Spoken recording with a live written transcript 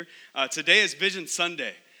Today is Vision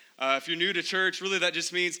Sunday. If you're new to church, really that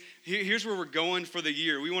just means here's where we're going for the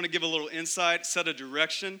year. We want to give a little insight, set a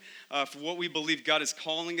direction for what we believe God is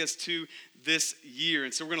calling us to this year.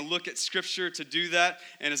 And so we're going to look at Scripture to do that.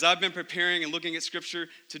 And as I've been preparing and looking at Scripture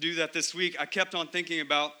to do that this week, I kept on thinking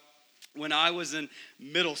about when I was in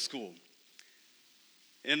middle school,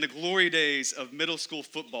 in the glory days of middle school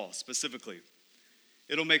football specifically.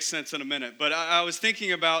 It'll make sense in a minute. But I was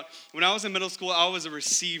thinking about when I was in middle school, I was a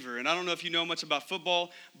receiver. And I don't know if you know much about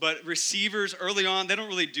football, but receivers early on, they don't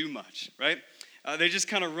really do much, right? They just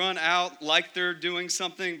kind of run out like they're doing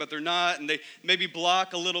something, but they're not. And they maybe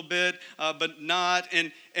block a little bit, but not.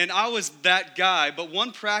 And I was that guy. But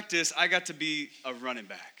one practice, I got to be a running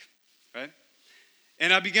back, right?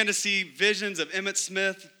 And I began to see visions of Emmitt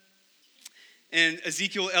Smith and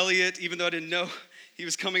Ezekiel Elliott, even though I didn't know he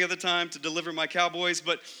was coming at the time to deliver my Cowboys.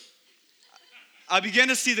 But I began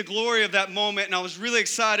to see the glory of that moment, and I was really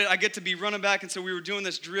excited. I get to be running back, and so we were doing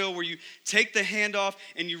this drill where you take the handoff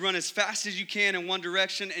and you run as fast as you can in one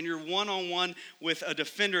direction, and you're one-on-one with a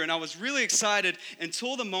defender. And I was really excited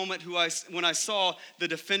until the moment when I saw the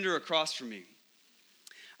defender across from me.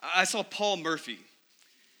 I saw Paul Murphy.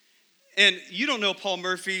 And you don't know Paul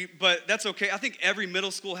Murphy, but that's okay. I think every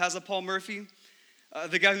middle school has a Paul Murphy.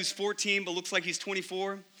 The guy who's 14 but looks like he's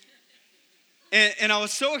 24. And I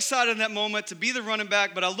was so excited in that moment to be the running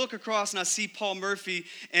back, but I look across and I see Paul Murphy.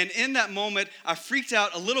 And in that moment, I freaked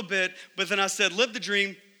out a little bit, but then I said, live the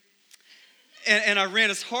dream. And I ran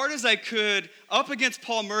as hard as I could up against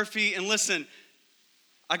Paul Murphy. And listen,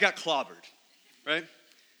 I got clobbered, right?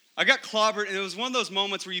 I got clobbered, and it was one of those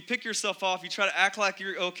moments where you pick yourself off, you try to act like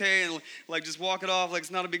you're okay and like just walk it off like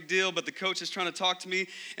it's not a big deal, but the coach is trying to talk to me,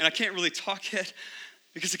 and I can't really talk yet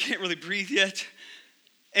because I can't really breathe yet.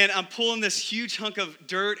 And I'm pulling this huge hunk of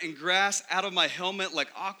dirt and grass out of my helmet like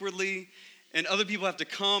awkwardly, and other people have to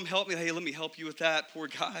come help me. Hey, let me help you with that, poor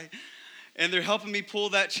guy. And they're helping me pull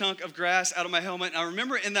that chunk of grass out of my helmet. And I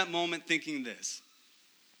remember in that moment thinking this: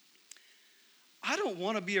 I don't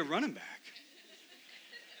want to be a running back.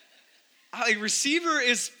 A receiver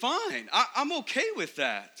is fine. I'm okay with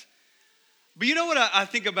that. But you know what I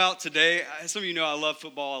think about today? Some of you know I love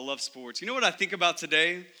football, I love sports. You know what I think about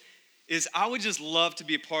today is I would just love to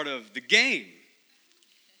be a part of the game,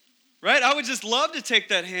 right? I would just love to take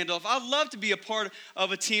that handoff. I'd love to be a part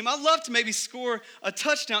of a team. I'd love to maybe score a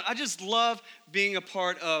touchdown. I just love being a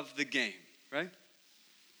part of the game, right?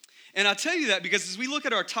 And I tell you that because as we look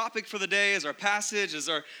at our topic for the day, as our passage, as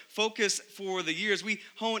our focus for the year, as we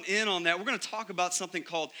hone in on that, we're going to talk about something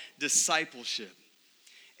called discipleship.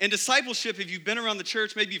 And discipleship, if you've been around the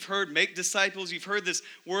church, maybe you've heard make disciples, you've heard this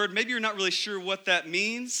word, maybe you're not really sure what that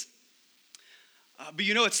means. But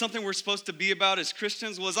you know, it's something we're supposed to be about as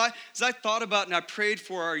Christians. Well, as I thought about and I prayed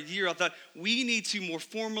for our year, I thought we need to more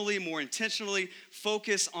formally, more intentionally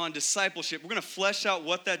focus on discipleship. We're going to flesh out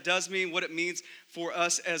what that does mean, what it means for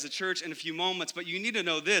us as a church in a few moments. But you need to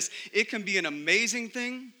know this: it can be an amazing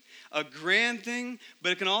thing, a grand thing,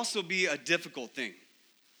 but it can also be a difficult thing,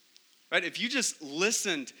 right? If you just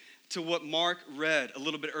listened to what Mark read a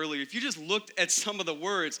little bit earlier, if you just looked at some of the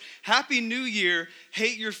words, Happy New Year,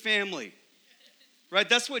 hate your family. Right,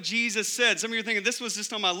 that's what Jesus said. Some of you are thinking, this was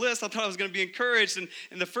just on my list. I thought I was going to be encouraged.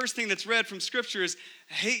 And the first thing that's read from Scripture is,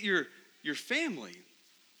 hate your family.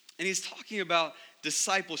 And he's talking about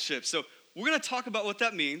discipleship. So we're going to talk about what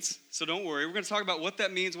that means. So don't worry. We're going to talk about what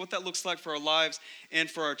that means, what that looks like for our lives and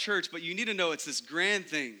for our church. But you need to know it's this grand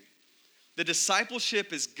thing. The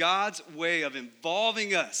discipleship is God's way of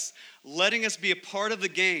involving us, letting us be a part of the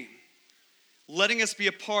game, letting us be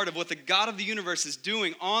a part of what the God of the universe is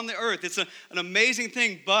doing on the earth. It's an amazing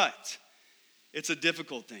thing, but it's a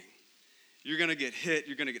difficult thing. You're going to get hit,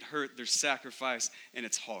 you're going to get hurt, there's sacrifice, and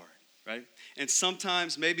it's hard, right? And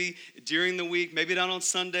sometimes, maybe during the week, maybe not on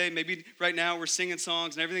Sunday, maybe right now we're singing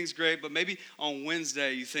songs and everything's great, but maybe on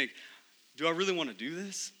Wednesday you think, do I really want to do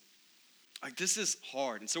this? Like, this is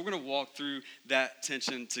hard. And so we're going to walk through that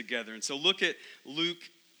tension together. And so look at Luke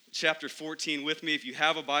chapter 14 with me. If you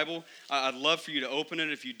have a Bible, I'd love for you to open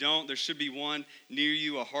it. If you don't, there should be one near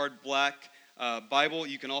you, a hard black Bible.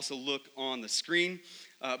 You can also look on the screen.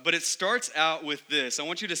 But it starts out with this. I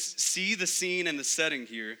want you to see the scene and the setting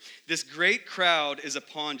here. This great crowd is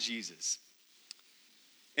upon Jesus.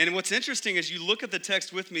 And what's interesting as you look at the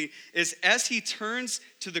text with me is as he turns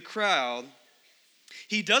to the crowd,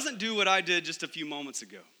 he doesn't do what I did just a few moments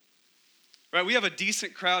ago. Right? We have a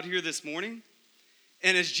decent crowd here this morning.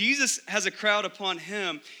 And as Jesus has a crowd upon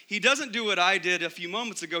him, he doesn't do what I did a few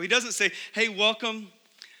moments ago. He doesn't say, hey, welcome.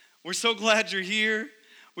 We're so glad you're here.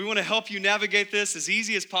 We want to help you navigate this as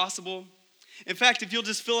easy as possible. In fact, if you'll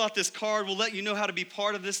just fill out this card, we'll let you know how to be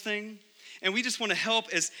part of this thing. And we just want to help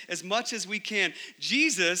as much as we can.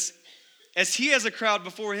 Jesus, as he has a crowd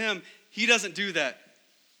before him, he doesn't do that.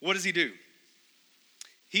 What does he do?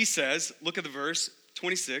 He says, look at the verse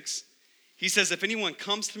 26. He says, if anyone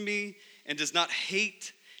comes to me and does not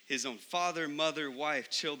hate his own father, mother, wife,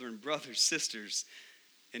 children, brothers, sisters,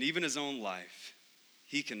 and even his own life,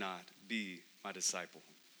 he cannot be my disciple.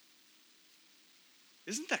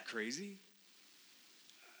 Isn't that crazy?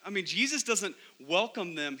 I mean, Jesus doesn't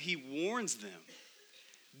welcome them, he warns them.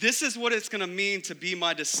 This is what it's going to mean to be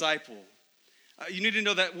my disciple. You need to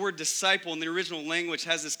know that word disciple in the original language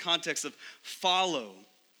has this context of follow,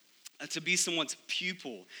 to be someone's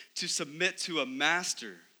pupil, to submit to a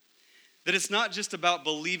master. That it's not just about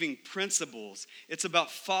believing principles, it's about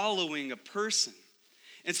following a person.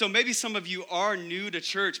 And so maybe some of you are new to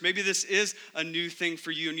church. Maybe this is a new thing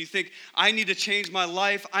for you. And you think, I need to change my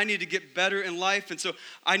life. I need to get better in life. And so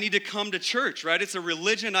I need to come to church, right? It's a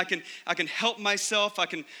religion. I can help myself. I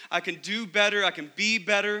can do better. I can be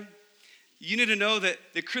better. You need to know that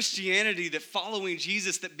Christianity, that following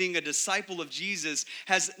Jesus, that being a disciple of Jesus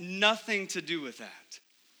has nothing to do with that.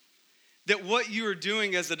 That what you are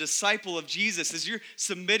doing as a disciple of Jesus is you're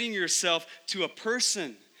submitting yourself to a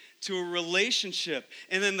person, to a relationship.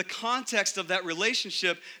 And in the context of that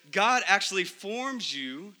relationship, God actually forms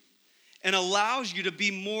you and allows you to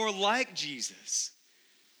be more like Jesus.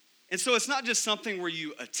 And so it's not just something where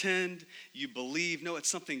you attend, you believe. No, it's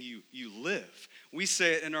something you live. We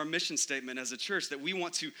say it in our mission statement as a church that we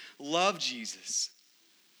want to love Jesus,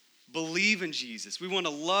 believe in Jesus. We want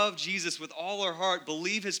to love Jesus with all our heart,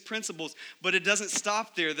 believe his principles, but it doesn't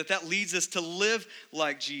stop there, that leads us to live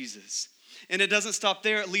like Jesus. And it doesn't stop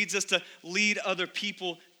there. It leads us to lead other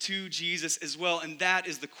people to Jesus as well. And that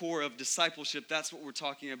is the core of discipleship. That's what we're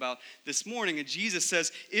talking about this morning. And Jesus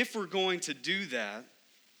says, if we're going to do that,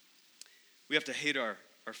 we have to hate our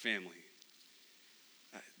family.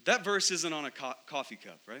 That verse isn't on a coffee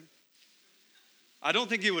cup, right? I don't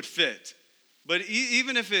think it would fit. But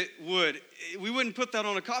even if it would, we wouldn't put that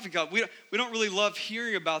on a coffee cup. We don't really love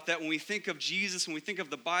hearing about that when we think of Jesus, when we think of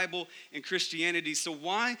the Bible and Christianity. So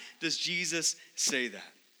why does Jesus say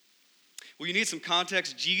that? Well, you need some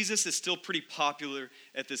context. Jesus is still pretty popular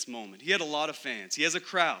at this moment. He had a lot of fans. He has a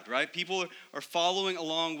crowd, right? People are following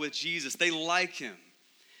along with Jesus. They like him.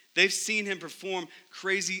 They've seen him perform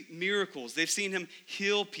crazy miracles. They've seen him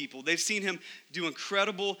heal people. They've seen him do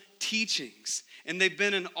incredible teachings. And they've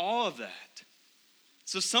been in awe of that.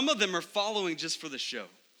 So some of them are following just for the show.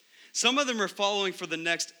 Some of them are following for the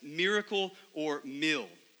next miracle or meal.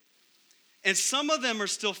 And some of them are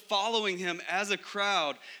still following him as a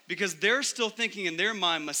crowd because they're still thinking in their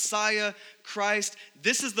mind, Messiah, Christ,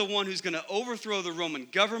 this is the one who's going to overthrow the Roman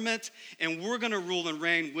government and we're going to rule and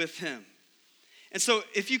reign with him. And so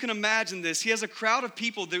if you can imagine this, he has a crowd of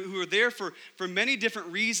people who are there for many different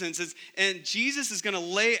reasons. And Jesus is going to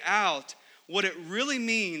lay out what it really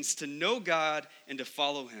means to know God and to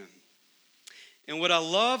follow him. And what I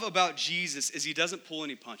love about Jesus is he doesn't pull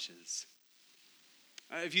any punches.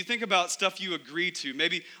 If you think about stuff you agree to,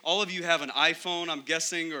 maybe all of you have an iPhone, I'm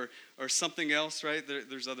guessing, or something else, right?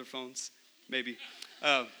 There's other phones, maybe.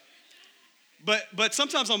 But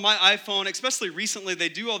sometimes on my iPhone, especially recently, they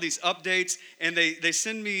do all these updates, and they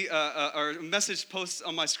send me a message posts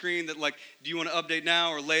on my screen that like, do you want to update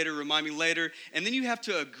now or later, remind me later? And then you have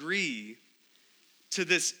to agree to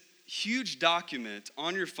this huge document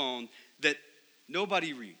on your phone that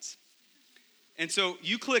nobody reads. And so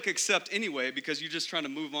you click accept anyway because you're just trying to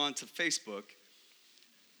move on to Facebook.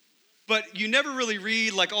 But you never really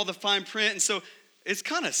read like all the fine print, and so it's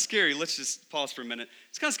kind of scary. Let's just pause for a minute.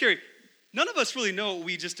 It's kind of scary. None of us really know what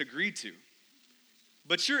we just agreed to.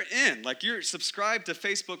 But you're in. Like you're subscribed to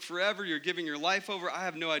Facebook forever. You're giving your life over. I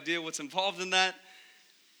have no idea what's involved in that.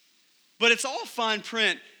 But it's all fine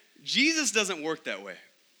print. Jesus doesn't work that way,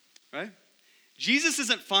 right? Jesus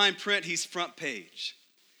isn't fine print. He's front page.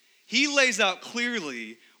 He lays out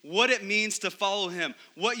clearly what it means to follow him,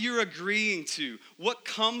 what you're agreeing to, what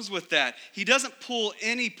comes with that. He doesn't pull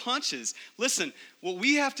any punches. Listen, what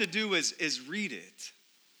we have to do is read it.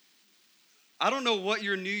 I don't know what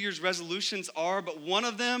your New Year's resolutions are, but one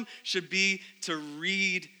of them should be to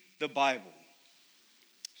read the Bible.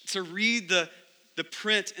 To read the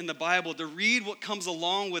print in the Bible, to read what comes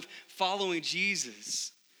along with following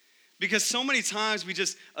Jesus. Because so many times we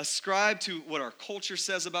just ascribe to what our culture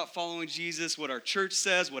says about following Jesus, what our church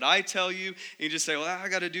says, what I tell you, and you just say, well, I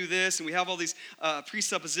got to do this, and we have all these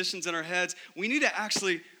presuppositions in our heads. We need to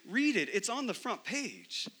actually read it. It's on the front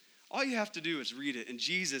page. All you have to do is read it, and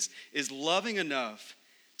Jesus is loving enough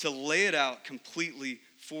to lay it out completely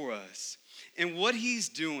for us. And what he's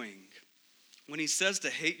doing when he says to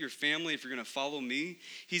hate your family if you're going to follow me,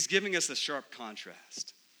 he's giving us a sharp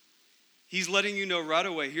contrast. He's letting you know right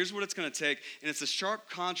away, here's what it's going to take. And it's a sharp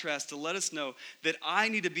contrast to let us know that I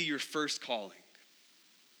need to be your first calling.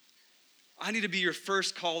 I need to be your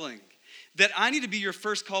first calling. That I need to be your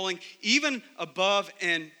first calling even above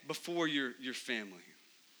and before your family.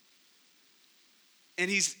 And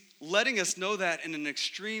he's letting us know that in an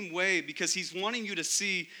extreme way because he's wanting you to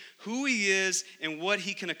see who he is and what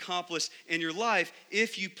he can accomplish in your life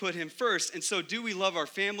if you put him first. And so do we love our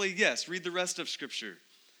family? Yes. Read the rest of Scripture.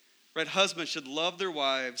 Right? Husbands should love their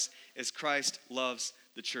wives as Christ loves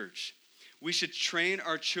the church. We should train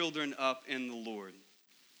our children up in the Lord.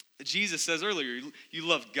 Jesus says earlier, you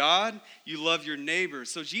love God, you love your neighbor.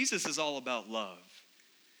 So Jesus is all about love.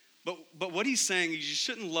 But what he's saying is you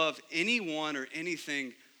shouldn't love anyone or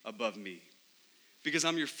anything above me because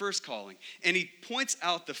I'm your first calling. And he points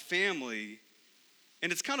out the family,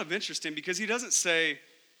 and it's kind of interesting because he doesn't say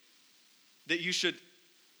that you should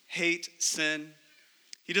hate sin.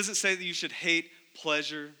 He doesn't say that you should hate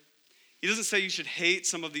pleasure. He doesn't say you should hate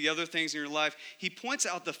some of the other things in your life. He points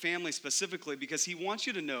out the family specifically because he wants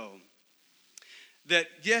you to know that,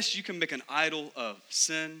 yes, you can make an idol of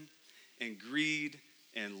sin and greed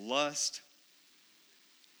and lust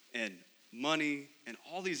and money and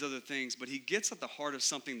all these other things, but he gets at the heart of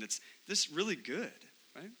something that's this really good,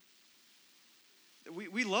 right?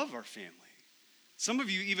 We love our family. Some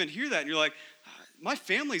of you even hear that and you're like, my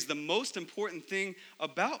family's the most important thing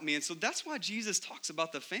about me. And so that's why Jesus talks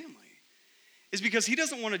about the family. Is because he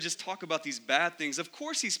doesn't want to just talk about these bad things. Of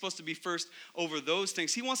course, he's supposed to be first over those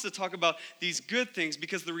things. He wants to talk about these good things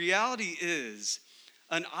because the reality is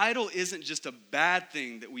an idol isn't just a bad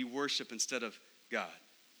thing that we worship instead of God.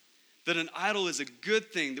 That an idol is a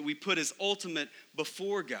good thing that we put as ultimate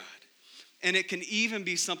before God. And it can even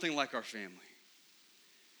be something like our family.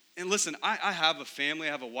 And listen, I have a family.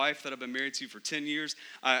 I have a wife that I've been married to for 10 years.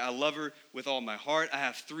 I love her with all my heart. I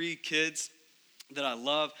have 3 kids that I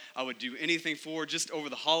love. I would do anything for. Just over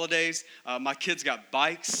the holidays, my kids got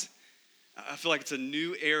bikes. I feel like it's a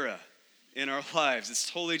new era in our lives.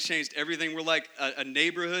 It's totally changed everything. We're like a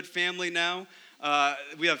neighborhood family now.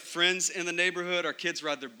 We have friends in the neighborhood. Our kids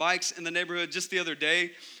ride their bikes in the neighborhood. Just the other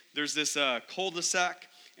day, there's this cul-de-sac,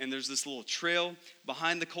 and there's this little trail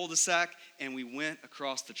behind the cul-de-sac, and we went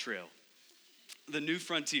across the trail. The new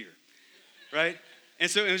frontier, right? And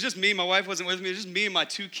so it was just me. My wife wasn't with me. It was just me and my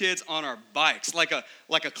 2 kids on our bikes, like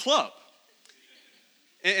a club.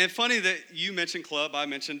 And funny that you mentioned club. I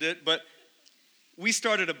mentioned it. But we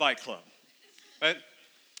started a bike club, right?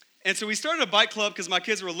 And so we started a bike club because my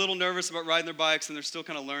kids were a little nervous about riding their bikes, and they're still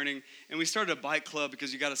kind of learning. And we started a bike club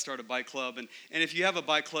because you got to start a bike club. And if you have a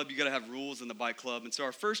bike club, you got to have rules in the bike club. And so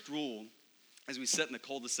our first rule, as we sit in the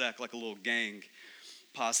cul-de-sac like a little gang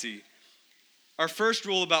posse, our first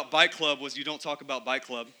rule about bike club was you don't talk about bike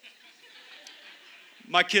club.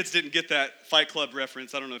 My kids didn't get that Fight Club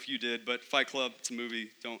reference. I don't know if you did, but Fight Club, it's a movie.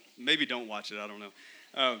 Don't watch it. I don't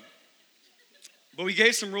know. But we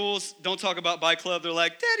gave some rules. Don't talk about bike club. They're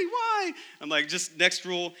like, Daddy, why? I'm like, just next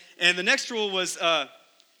rule. And the next rule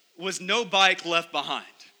was no bike left behind,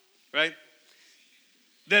 right?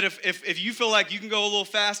 That if you feel like you can go a little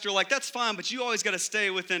faster, like that's fine, but you always got to stay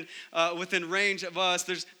within range of us.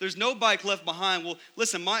 There's no bike left behind. Well,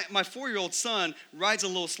 listen, my 4-year-old son rides a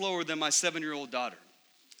little slower than my 7-year-old daughter.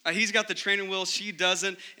 He's got the training wheels, she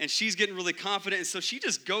doesn't, and she's getting really confident, and so she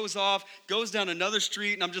just goes down another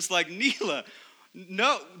street, and I'm just like, Neela,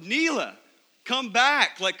 come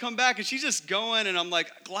back, and she's just going, and I'm like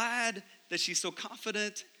glad that she's so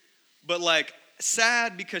confident, but like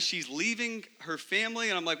sad because she's leaving her family,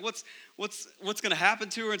 and I'm like, what's going to happen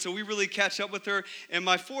to her? And so we really catch up with her, and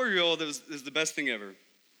my 4-year-old is the best thing ever,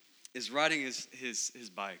 is riding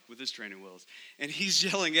his bike with his training wheels, and he's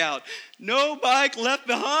yelling out, no bike left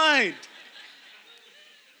behind.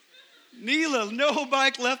 Neela, no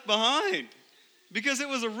bike left behind. Because it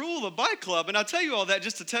was a rule of a bike club, and I'll tell you all that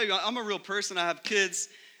just to tell you, I'm a real person. I have kids,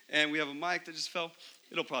 and we have a mic that just fell.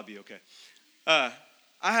 It'll probably be okay. I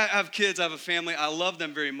have kids, I have a family, I love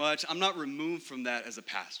them very much. I'm not removed from that as a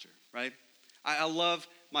pastor, right? I love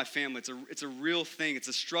my family. It's a real thing. It's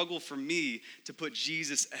a struggle for me to put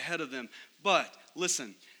Jesus ahead of them. But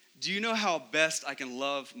listen, do you know how best I can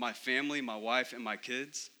love my family, my wife, and my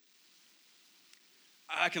kids?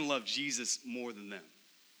 I can love Jesus more than them.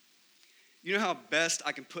 You know how best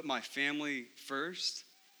I can put my family first?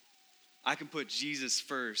 I can put Jesus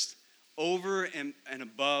first over and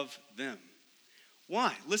above them.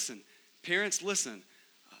 Why? Listen, parents, listen.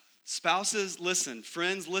 Spouses, listen.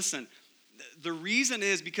 Friends, listen. The reason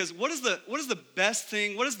is because what is the best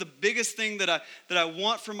thing, what is the biggest thing that I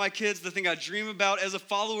want for my kids, the thing I dream about as a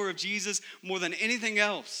follower of Jesus more than anything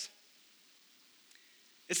else?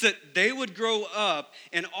 It's that they would grow up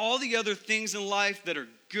and all the other things in life that are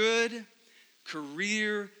good,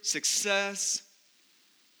 career, success,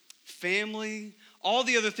 family, all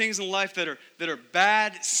the other things in life that are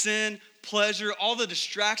bad, sin, pleasure, all the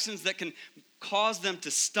distractions that can cause them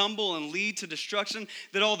to stumble and lead to destruction,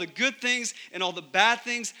 that all the good things and all the bad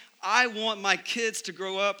things, I want my kids to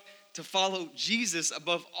grow up to follow Jesus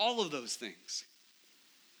above all of those things.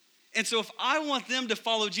 And so if I want them to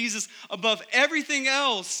follow Jesus above everything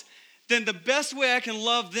else, then the best way I can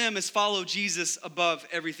love them is follow Jesus above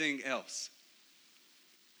everything else.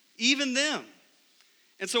 Even them.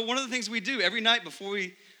 And so one of the things we do every night before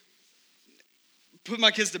we put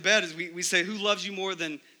my kids to bed is we say, who loves you more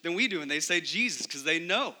than we do? And they say Jesus, because they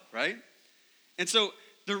know, right? And so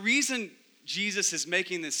the reason Jesus is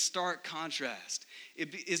making this stark contrast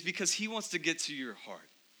is because he wants to get to your heart.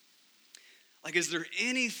 Like, is there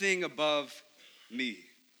anything above me?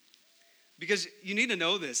 Because you need to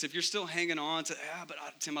know this. If you're still hanging on to,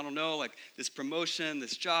 Tim, I don't know, like this promotion,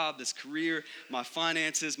 this job, this career, my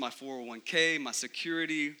finances, my 401k, my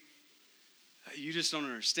security, you just don't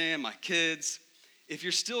understand, my kids. If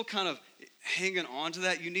you're still kind of hanging on to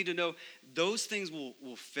that, you need to know those things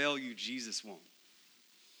will fail you, Jesus won't.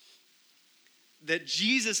 That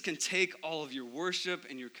Jesus can take all of your worship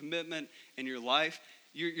and your commitment and your life.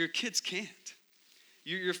 Your kids can't.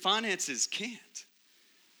 Your finances can't.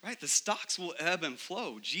 Right? The stocks will ebb and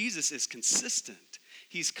flow. Jesus is consistent.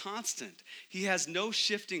 He's constant. He has no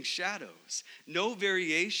shifting shadows, no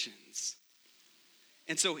variations.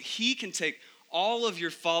 And so he can take all of your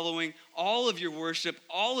following, all of your worship,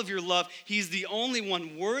 all of your love. He's the only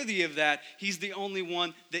one worthy of that. He's the only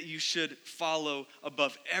one that you should follow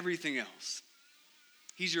above everything else.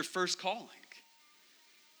 He's your first calling.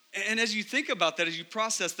 And as you think about that, as you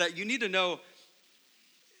process that, you need to know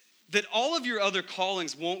that all of your other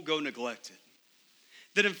callings won't go neglected.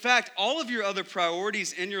 That in fact, all of your other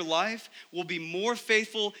priorities in your life will be more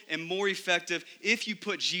faithful and more effective if you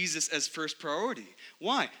put Jesus as first priority.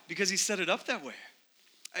 Why? Because he set it up that way.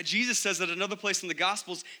 Jesus says at another place in the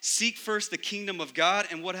Gospels, seek first the kingdom of God,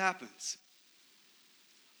 and what happens?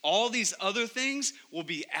 All these other things will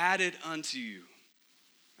be added unto you.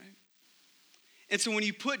 Right? And so when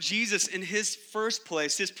you put Jesus in his first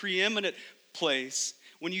place, his preeminent place,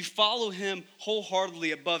 when you follow him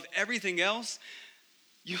wholeheartedly above everything else,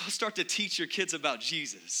 you'll start to teach your kids about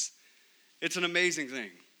Jesus. It's an amazing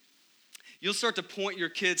thing. You'll start to point your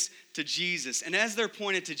kids to Jesus. And as they're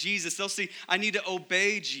pointed to Jesus, they'll see, I need to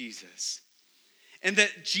obey Jesus. And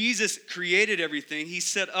that Jesus created everything. He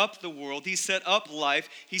set up the world. He set up life.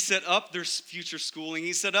 He set up their future schooling.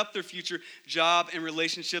 He set up their future job and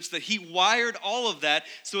relationships. That he wired all of that.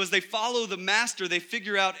 So as they follow the master, they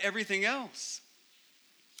figure out everything else.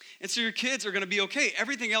 And so your kids are going to be okay.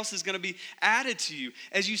 Everything else is going to be added to you.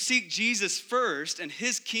 As you seek Jesus first and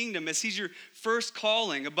his kingdom, as he's your first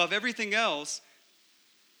calling above everything else,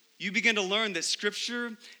 you begin to learn that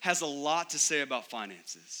Scripture has a lot to say about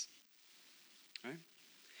finances. Right?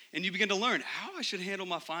 And you begin to learn how I should handle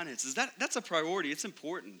my finances. That's a priority. It's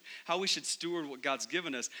important. How we should steward what God's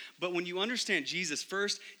given us. But when you understand Jesus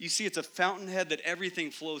first, you see it's a fountainhead that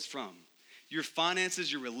everything flows from. Your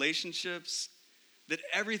finances, your relationships, that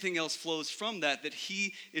everything else flows from that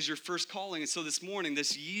he is your first calling. And so this morning,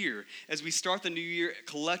 this year, as we start the new year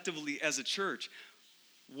collectively as a church,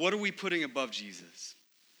 what are we putting above Jesus?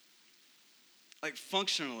 Like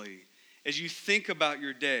functionally, as you think about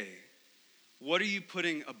your day, what are you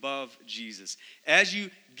putting above Jesus? As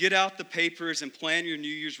you get out the papers and plan your New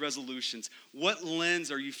Year's resolutions, what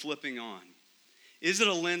lens are you flipping on? Is it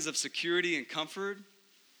a lens of security and comfort?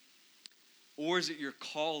 Or is it your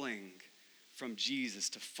calling from Jesus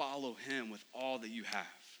to follow him with all that you have?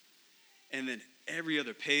 And then every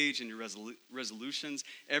other page in your resolutions,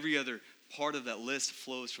 every other part of that list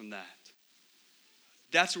flows from that.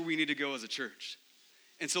 That's where we need to go as a church.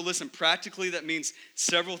 And so listen, practically that means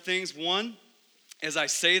several things. One, as I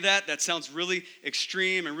say that sounds really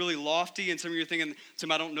extreme and really lofty, and some of you are thinking,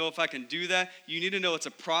 Tim, I don't know if I can do that. You need to know it's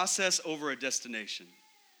a process over a destination.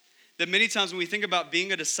 That many times when we think about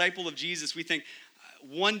being a disciple of Jesus, we think,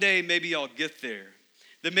 one day maybe I'll get there.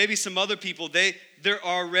 That maybe some other people, they're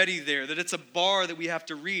already there. That it's a bar that we have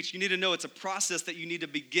to reach. You need to know it's a process that you need to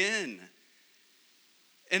begin.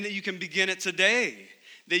 And that you can begin it today.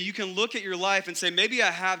 That you can look at your life and say, maybe I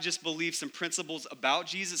have just believed some principles about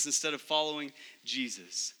Jesus instead of following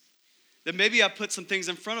Jesus. That maybe I put some things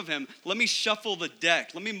in front of him. Let me shuffle the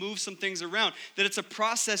deck. Let me move some things around. That it's a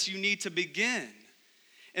process you need to begin.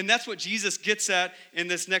 And that's what Jesus gets at in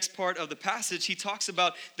this next part of the passage. He talks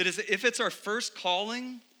about that if it's our first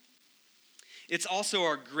calling, it's also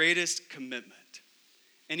our greatest commitment.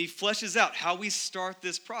 And he fleshes out how we start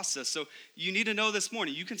this process. So you need to know this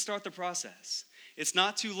morning, you can start the process. It's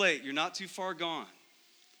not too late. You're not too far gone.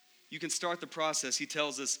 You can start the process. He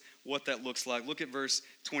tells us what that looks like. Look at verse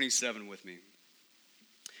 27 with me.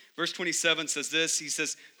 Verse 27 says this. He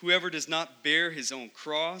says, whoever does not bear his own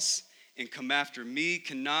cross and come after me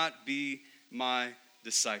cannot be my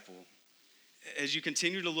disciple. As you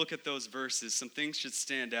continue to look at those verses, some things should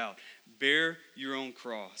stand out. Bear your own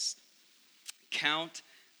cross. Count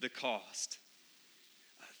the cost.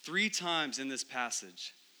 3 times in this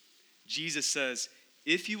passage, Jesus says,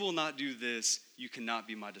 if you will not do this, you cannot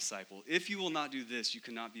be my disciple. If you will not do this, you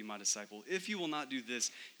cannot be my disciple. If you will not do this,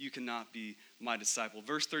 you cannot be my disciple.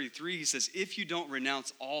 Verse 33, he says, if you don't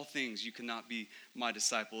renounce all things, you cannot be my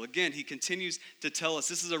disciple. Again, he continues to tell us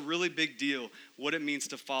this is a really big deal, what it means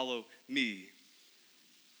to follow me.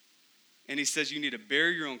 And he says you need to bear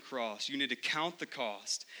your own cross. You need to count the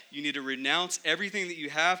cost. You need to renounce everything that you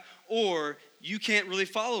have, or you can't really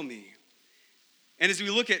follow me. And as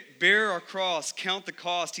we look at bear our cross, count the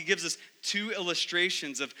cost, he gives us 2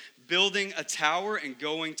 illustrations of building a tower and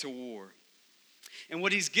going to war. And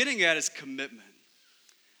what he's getting at is commitment.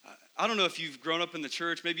 I don't know if you've grown up in the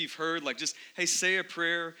church, maybe you've heard hey, say a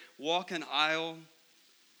prayer, walk an aisle.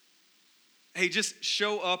 Hey, just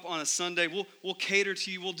show up on a Sunday. We'll cater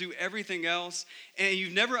to you. We'll do everything else. And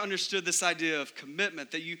you've never understood this idea of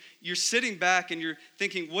commitment, that you're sitting back and you're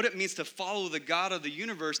thinking what it means to follow the God of the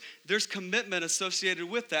universe. There's commitment associated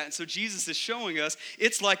with that. And so Jesus is showing us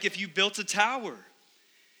it's like if you built a tower.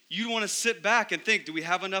 You'd want to sit back and think, do we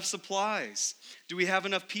have enough supplies? Do we have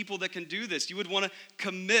enough people that can do this? You would want to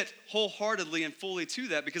commit wholeheartedly and fully to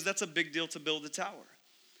that because that's a big deal to build a tower.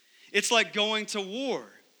 It's like going to war.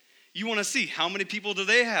 You want to see how many people do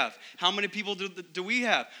they have? How many people do we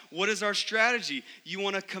have? What is our strategy? You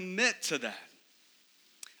want to commit to that.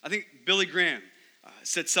 I think Billy Graham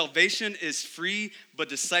said salvation is free, but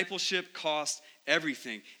discipleship costs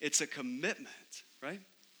everything. It's a commitment, right?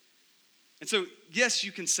 And so, yes,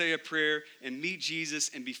 you can say a prayer and meet Jesus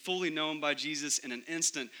and be fully known by Jesus in an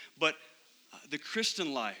instant, but the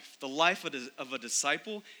Christian life, the life of a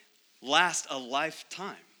disciple, lasts a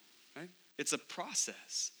lifetime, right? It's a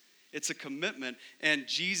process. It's a commitment, and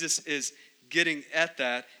Jesus is getting at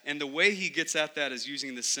that, and the way he gets at that is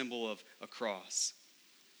using the symbol of a cross.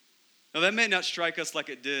 Now, that may not strike us like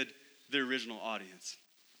it did the original audience.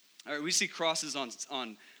 All right, we see crosses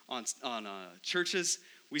on churches.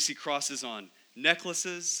 We see crosses on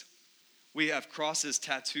necklaces. We have crosses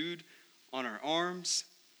tattooed on our arms.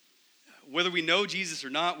 Whether we know Jesus or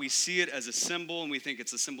not, we see it as a symbol, and we think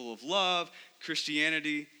it's a symbol of love,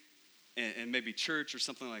 Christianity, and maybe church or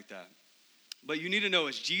something like that. But you need to know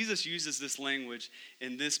as Jesus uses this language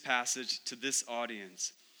in this passage to this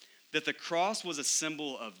audience, that the cross was a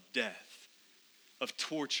symbol of death, of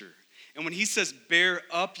torture. And when he says bear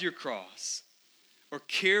up your cross or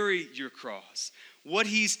carry your cross, what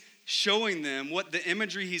he's showing them, what the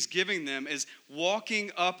imagery he's giving them is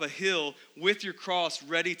walking up a hill with your cross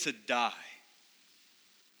ready to die.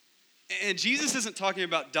 And Jesus isn't talking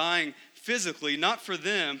about dying physically, not for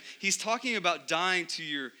them. He's talking about dying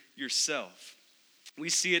to yourself. We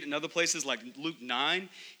see it in other places like Luke 9.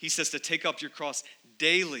 He says to take up your cross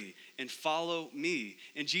daily and follow me.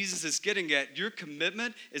 And Jesus is getting at your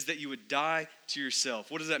commitment is that you would die to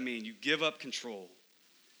yourself. What does that mean? You give up control.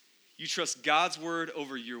 You trust God's word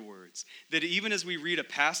over your words. That even as we read a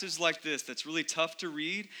passage like this that's really tough to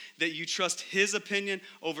read, that you trust his opinion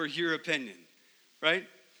over your opinion, right?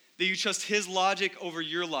 That you trust his logic over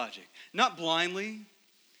your logic. Not blindly.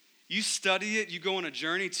 You study it. You go on a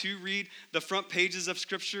journey to read the front pages of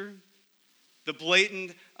Scripture. The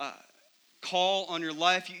blatant call on your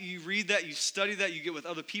life. You read that. You study that. You get with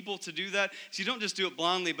other people to do that. So you don't just do it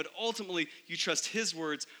blindly, but ultimately you trust his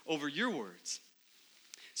words over your words.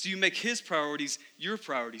 So you make his priorities your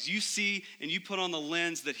priorities. You see and you put on the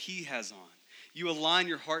lens that he has on. You align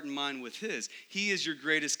your heart and mind with his. He is your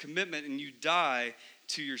greatest commitment, and you die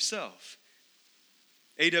to yourself.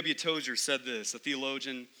 A.W. Tozer said this, a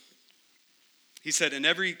theologian. He said, in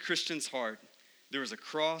every Christian's heart, there is a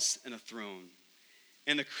cross and a throne.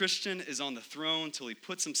 And the Christian is on the throne till he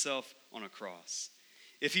puts himself on a cross.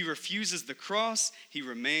 If he refuses the cross, he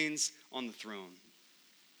remains on the throne.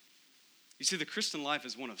 You see, the Christian life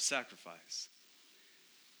is one of sacrifice.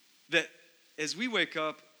 That as we wake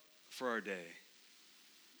up for our day,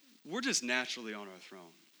 we're just naturally on our throne.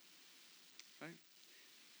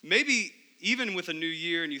 Maybe even with a new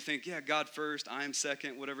year and you think, yeah, God first, I am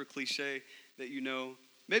second, whatever cliche that you know.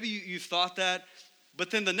 Maybe you've thought that, but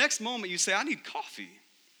then the next moment you say, I need coffee.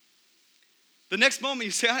 The next moment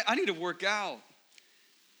you say, I need to work out.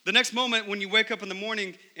 The next moment when you wake up in the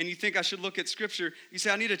morning and you think I should look at scripture, you say,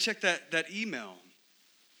 I need to check that email.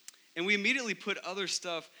 And we immediately put other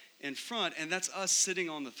stuff in front, and that's us sitting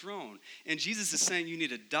on the throne. And Jesus is saying you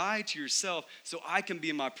need to die to yourself so I can be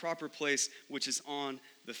in my proper place, which is on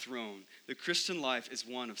the throne. The Christian life is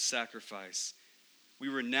one of sacrifice. We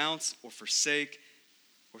renounce or forsake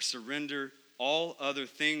or surrender all other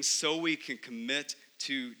things so we can commit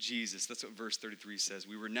to Jesus. That's what verse 33 says.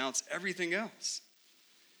 We renounce everything else.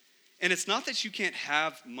 And it's not that you can't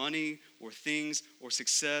have money or things or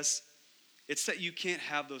success. It's that you can't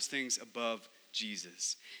have those things above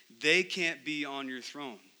Jesus. They can't be on your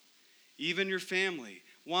throne. Even your family.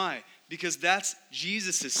 Why? Because that's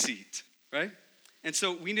Jesus' seat, right? And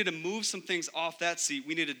so we need to move some things off that seat.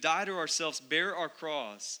 We need to die to ourselves, bear our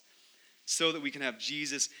cross, so that we can have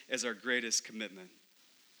Jesus as our greatest commitment.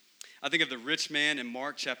 I think of the rich man in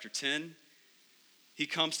Mark chapter 10. He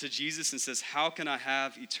comes to Jesus and says, how can I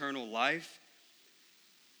have eternal life?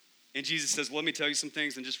 And Jesus says, well, let me tell you some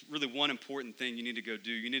things, and just really one important thing you need to go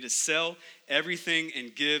do. You need to sell everything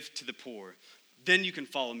and give to the poor. Then you can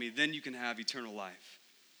follow me. Then you can have eternal life.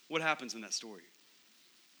 What happens in that story?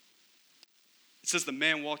 It says the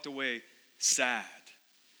man walked away sad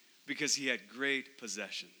because he had great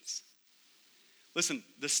possessions. Listen,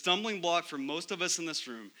 the stumbling block for most of us in this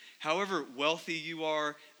room, however wealthy you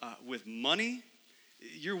are with money,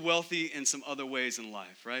 you're wealthy in some other ways in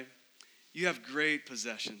life, right? You have great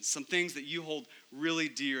possessions, some things that you hold really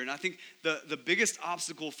dear. And I think the biggest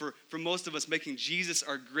obstacle for most of us making Jesus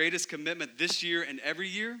our greatest commitment this year and every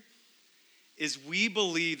year is we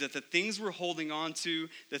believe that the things we're holding on to,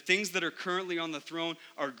 the things that are currently on the throne,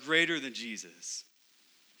 are greater than Jesus.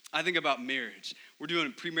 I think about marriage. We're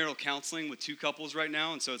doing premarital counseling with 2 couples right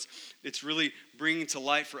now, and so it's really bringing to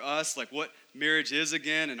light for us like what marriage is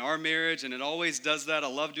again in our marriage, and it always does that. I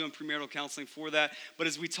love doing premarital counseling for that. But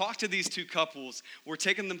as we talk to these 2 couples, we're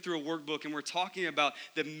taking them through a workbook, and we're talking about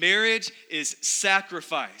that marriage is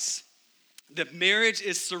sacrifice. That marriage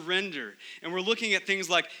is surrender. And we're looking at things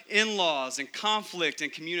like in-laws and conflict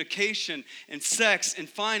and communication and sex and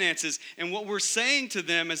finances. And what we're saying to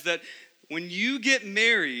them is that when you get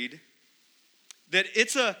married, that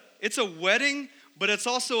it's a wedding, but it's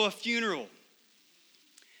also a funeral.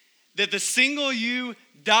 That the single you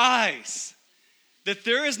dies. That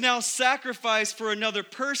there is now sacrifice for another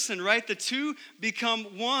person, right? The 2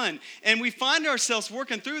 become one. And we find ourselves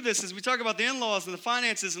working through this as we talk about the in-laws and the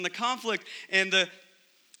finances and the conflict and the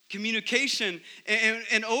communication.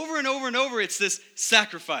 And over and over and over, it's this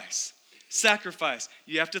sacrifice. Sacrifice.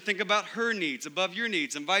 You have to think about her needs above your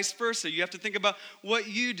needs and vice versa. You have to think about what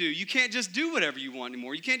you do. You can't just do whatever you want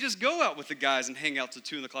anymore. You can't just go out with the guys and hang out till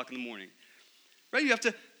 2 o'clock in the morning. Right? You have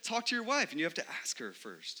to talk to your wife and you have to ask her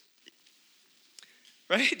first.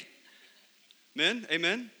 Right? Men?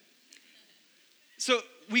 Amen? So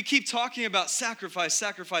we keep talking about sacrifice,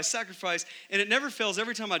 sacrifice, sacrifice, and it never fails.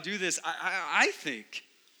 Every time I do this, I think,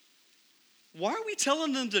 why are we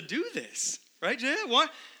telling them to do this? Right, Jay? Why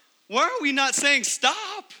are we not saying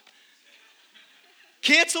stop?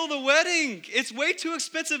 Cancel the wedding. It's way too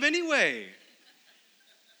expensive anyway.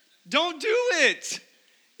 Don't do it.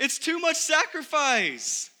 It's too much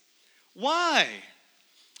sacrifice. Why?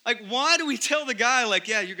 Like, why do we tell the guy, like,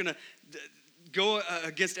 yeah, you're going to go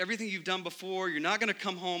against everything you've done before. You're not going to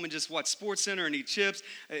come home and just watch SportsCenter and eat chips.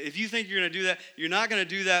 If you think you're going to do that, you're not going to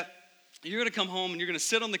do that. You're going to come home and you're going to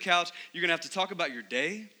sit on the couch. You're going to have to talk about your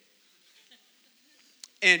day.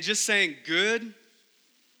 And just saying good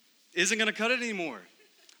isn't going to cut it anymore.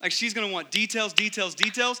 Like, she's going to want details, details,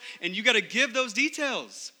 details, and you got to give those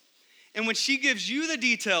details. And when she gives you the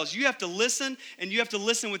details, you have to listen, and you have to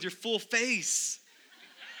listen with your full face.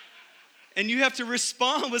 And you have to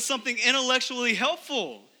respond with something intellectually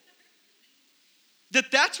helpful.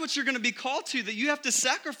 That's what you're going to be called to, that you have to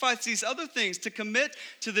sacrifice these other things to commit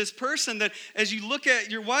to this person. That as you look at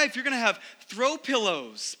your wife, you're going to have throw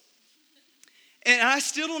pillows. And I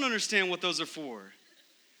still don't understand what those are for.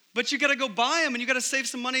 But you got to go buy them, and you got to save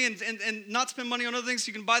some money and not spend money on other things. So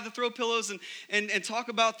you can buy the throw pillows and talk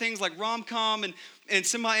about things like rom-com and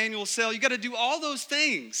semi-annual sale. You got to do all those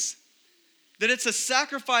things. That it's a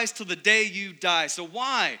sacrifice till the day you die. So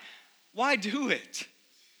why? Why do it?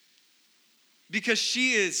 Because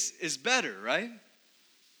she is better, right?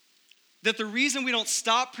 That the reason we don't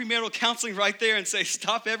stop premarital counseling right there and say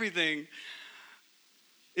stop everything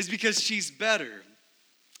is because she's better.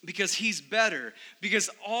 because he's better, because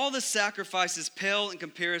all the sacrifices pale in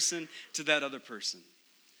comparison to that other person.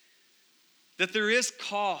 That there is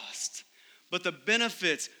cost, but the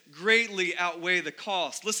benefits greatly outweigh the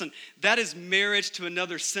cost. Listen, that is marriage to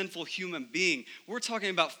another sinful human being. We're talking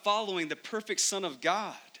about following the perfect Son of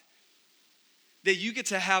God. That you get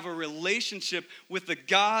to have a relationship with the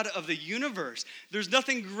God of the universe. There's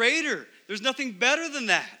nothing greater. There's nothing better than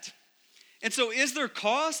that. And so is there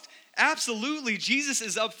cost? Absolutely. Jesus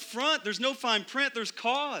is up front. There's no fine print. There's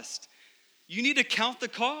cost. You need to count the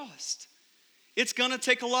cost. It's going to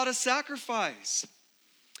take a lot of sacrifice.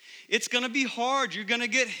 It's going to be hard. You're going to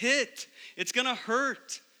get hit. It's going to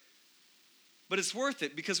hurt. But it's worth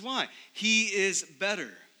it because why? He is better.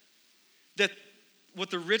 That what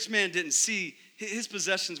the rich man didn't see, his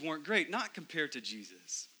possessions weren't great, not compared to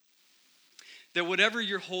Jesus. That whatever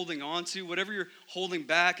you're holding on to, whatever you're holding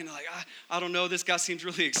back, and like, I don't know, this guy seems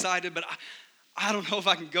really excited, but I don't know if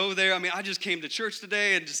I can go there. I mean, I just came to church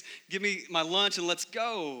today and just give me my lunch and let's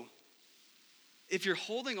go. If you're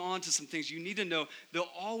holding on to some things, you need to know they'll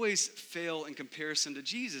always fail in comparison to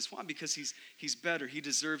Jesus. Why? Because he's better. He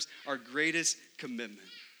deserves our greatest commitment.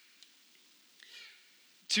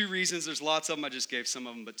 2 reasons, there's lots of them, I just gave some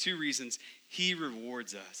of them, but 2 reasons he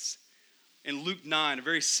rewards us. In Luke 9, a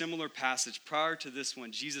very similar passage, prior to this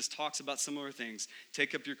one, Jesus talks about similar things.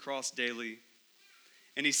 Take up your cross daily.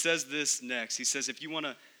 And he says this next. He says, if you want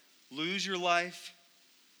to lose your life,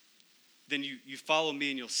 then you follow me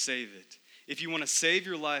and you'll save it. If you want to save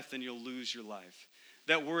your life, then you'll lose your life.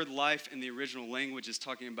 That word life in the original language is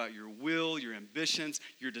talking about your will, your ambitions,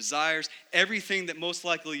 your desires, everything that most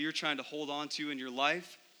likely you're trying to hold on to in your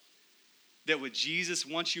life. That with Jesus,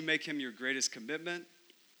 once you make him your greatest commitment,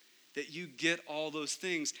 that you get all those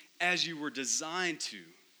things as you were designed to.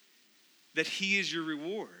 That he is your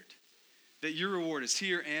reward. That your reward is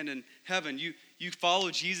here and in heaven. You follow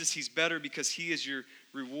Jesus, he's better because he is your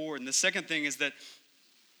reward. And the second thing is that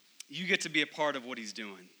you get to be a part of what he's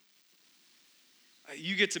doing.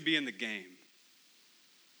 You get to be in the game.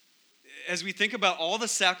 As we think about all the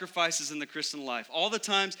sacrifices in the Christian life, all the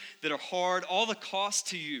times that are hard, all the cost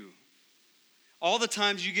to you, all the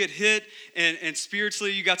times you get hit and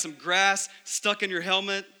spiritually you got some grass stuck in your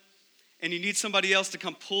helmet and you need somebody else to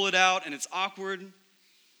come pull it out and it's awkward,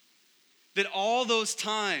 that all those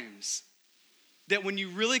times that when you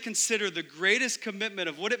really consider the greatest commitment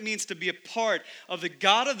of what it means to be a part of the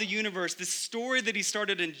God of the universe, this story that he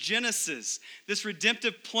started in Genesis, this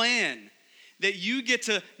redemptive plan that you get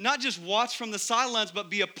to not just watch from the sidelines, but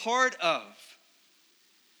be a part of,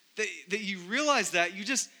 that you realize that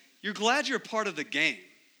you're glad you're a part of the game,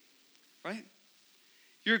 right?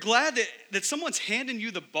 You're glad that someone's handing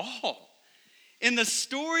you the ball. In the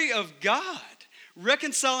story of God,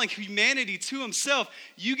 reconciling humanity to himself,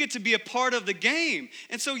 you get to be a part of the game.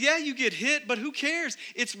 And so, yeah, you get hit, but who cares?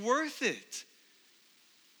 It's worth it.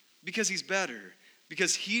 Because he's better.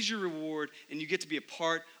 Because he's your reward, and you get to be a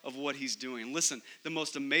part of what he's doing. Listen, the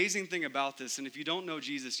most amazing thing about this, and if you don't know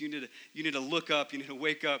Jesus, you need to look up, you need to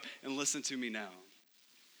wake up and listen to me now,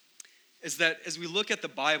 is that as we look at the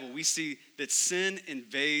Bible, we see that sin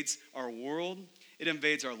invades our world, it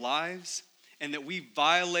invades our lives, and that we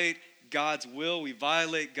violate God's will, we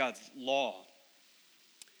violate God's law,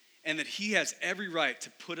 and that he has every right to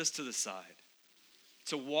put us to the side,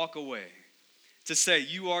 to walk away, to say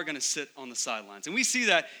you are going to sit on the sidelines. And we see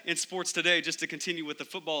that in sports today, just to continue with the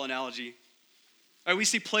football analogy. Right, we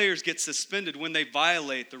see players get suspended when they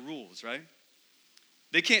violate the rules, right?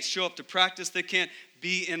 They can't show up to practice. They can't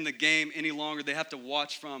be in the game any longer. They have to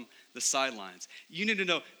watch from the sidelines. You need to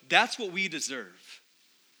know that's what we deserve.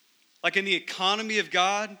 Like in the economy of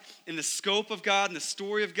God, in the scope of God, in the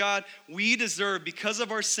story of God, we deserve, because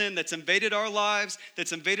of our sin that's invaded our lives,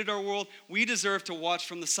 that's invaded our world, we deserve to watch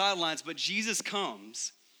from the sidelines. But Jesus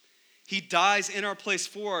comes. He dies in our place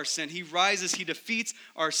for our sin. He rises, he defeats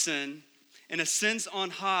our sin, and ascends on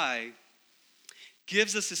high,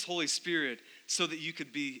 gives us his Holy Spirit so that you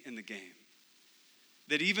could be in the game.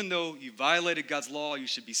 That even though you violated God's law, you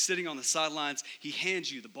should be sitting on the sidelines, he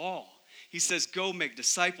hands you the ball. He says, go make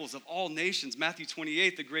disciples of all nations. Matthew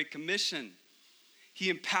 28, the Great Commission. He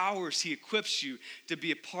empowers, he equips you to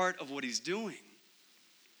be a part of what he's doing.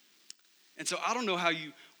 And so I don't know how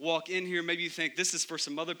you walk in here. Maybe you think this is for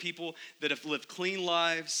some other people that have lived clean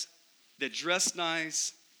lives, that dress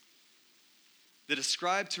nice, that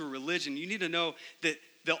ascribe to a religion. You need to know that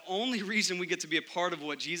the only reason we get to be a part of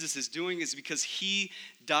what Jesus is doing is because he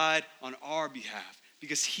died on our behalf,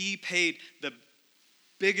 because he paid the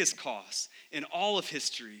biggest cost in all of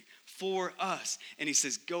history for us. And he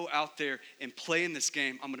says, go out there and play in this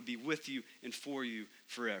game. I'm going to be with you and for you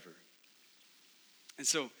forever. And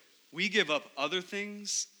so we give up other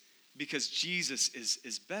things because Jesus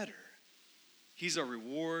is better. He's our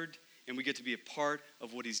reward, and we get to be a part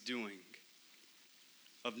of what he's doing,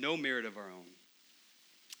 of no merit of our own.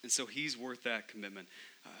 And so he's worth that commitment.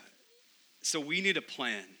 So we need a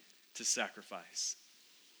plan to sacrifice.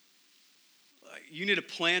 You need a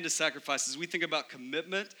plan to sacrifice. As we think about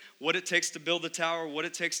commitment, what it takes to build a tower, what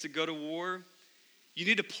it takes to go to war, you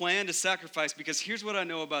need a plan to sacrifice, because here's what I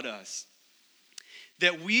know about us.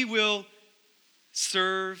 That we will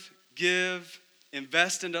serve, give,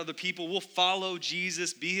 invest into other people. We'll follow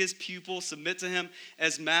Jesus, be his pupil, submit to him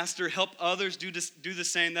as master, help others do the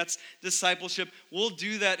same. That's discipleship. We'll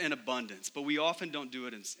do that in abundance, but we often don't do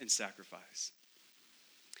it in sacrifice.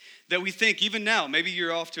 That we think, even now, maybe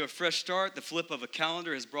you're off to a fresh start. The flip of a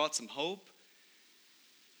calendar has brought some hope.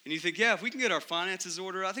 And you think, yeah, if we can get our finances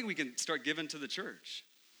ordered, I think we can start giving to the church.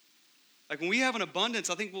 Like when we have an abundance,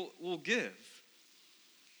 I think we'll give.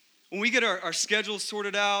 When we get our schedules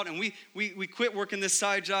sorted out and we quit working this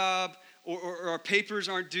side job or our papers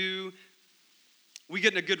aren't due, we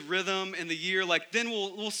get in a good rhythm in the year, like then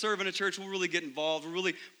we'll serve in a church, we'll really get involved, we'll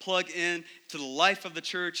really plug in to the life of the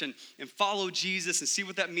church and follow Jesus and see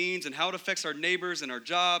what that means and how it affects our neighbors and our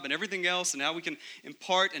job and everything else and how we can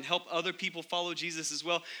impart and help other people follow Jesus as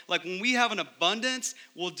well. Like when we have an abundance,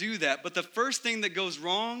 we'll do that. But the first thing that goes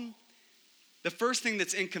wrong, the first thing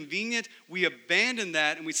that's inconvenient, we abandon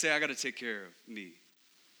that and we say, I got to take care of me.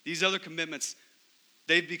 These other commitments,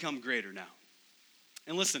 they've become greater now.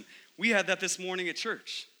 And listen, we had that this morning at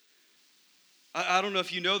church. I don't know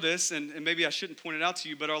if you know this, and maybe I shouldn't point it out to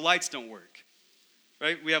you, but our lights don't work,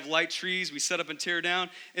 right? We have light trees we set up and tear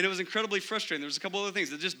down, and it was incredibly frustrating. There was a couple other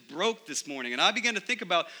things that just broke this morning, and I began to think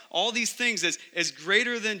about all these things as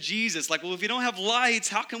greater than Jesus. Like, well, if you don't have lights,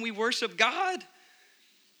 how can we worship God?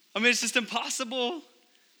 I mean, it's just impossible.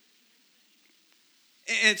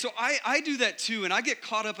 And so I do that too, and I get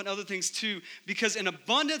caught up in other things too, because in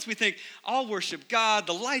abundance we think, I'll worship God,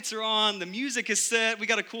 the lights are on, the music is set, we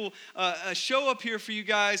got a cool show up here for you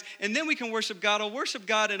guys, and then we can worship God. I'll worship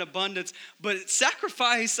God in abundance, but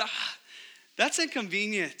sacrifice, that's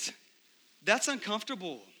inconvenient. That's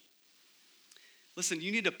uncomfortable. Listen,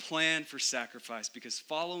 you need a plan for sacrifice, because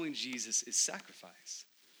following Jesus is sacrifice.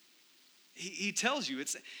 He tells you,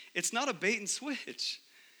 it's not a bait and switch.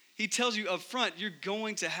 He tells you up front, you're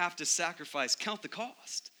going to have to sacrifice. Count the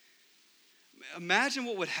cost. Imagine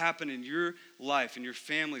what would happen in your life, in your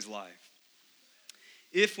family's life,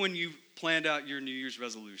 if when you planned out your New Year's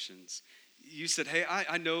resolutions, you said, hey,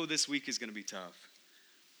 I know this week is going to be tough.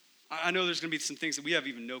 I know there's going to be some things that we have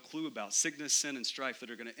even no clue about, sickness, sin, and strife that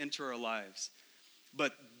are going to enter our lives.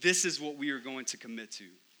 But this is what we are going to commit to.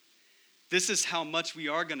 This is how much we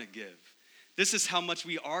are going to give. This is how much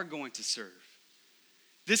we are going to serve.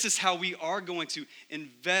 This is how we are going to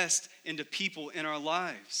invest into people in our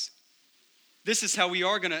lives. This is how we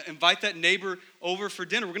are going to invite that neighbor over for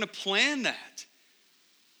dinner. We're going to plan that.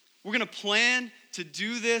 We're going to plan to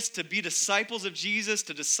do this, to be disciples of Jesus,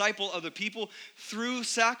 to disciple other people through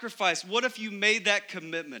sacrifice. What if you made that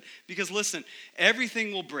commitment? Because listen,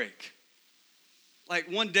 everything will break. Like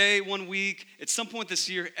one day, 1 week, at some point this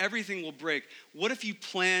year, everything will break. What if you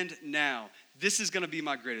planned now? This is going to be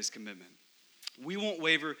my greatest commitment. We won't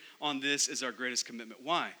waver on this as our greatest commitment.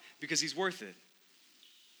 Why? Because he's worth it.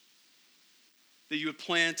 That you would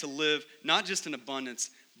plan to live not just in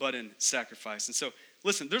abundance, but in sacrifice. And so,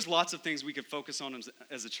 listen, there's lots of things we could focus on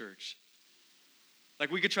as a church.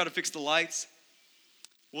 Like we could try to fix the lights.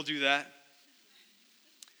 We'll do that.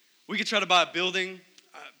 We could try to buy a building.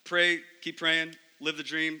 Pray, keep praying, live the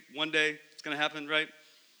dream. One day it's going to happen, right?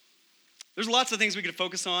 There's lots of things we could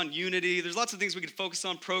focus on, unity. There's lots of things we could focus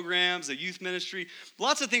on, programs, a youth ministry.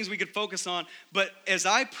 Lots of things we could focus on. But as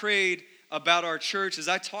I prayed about our church, as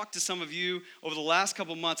I talked to some of you over the last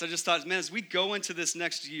couple months, I just thought, man, as we go into this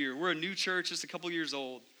next year, we're a new church, just a couple years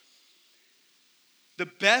old. The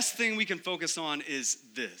best thing we can focus on is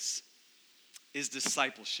this, is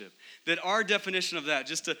discipleship. That our definition of that,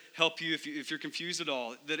 just to help you if you're confused at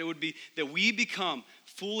all, that it would be that we become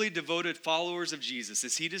fully devoted followers of Jesus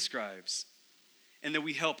as he describes, and that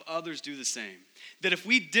we help others do the same. That if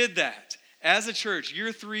we did that as a church,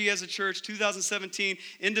 year 3 as a church, 2017,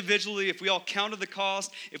 individually, if we all counted the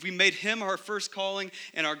cost, if we made him our first calling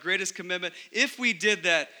and our greatest commitment, if we did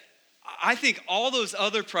that, I think all those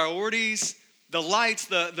other priorities, the lights,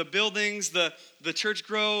 the buildings, the church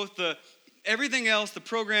growth, everything else, the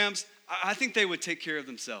programs, I think they would take care of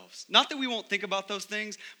themselves. Not that we won't think about those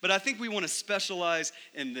things, but I think we want to specialize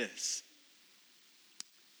in this.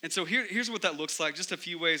 And so here's what that looks like. Just a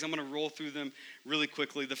few ways. I'm going to roll through them really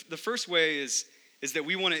quickly. The first way is that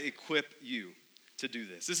we want to equip you to do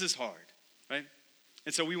this. This is hard, right?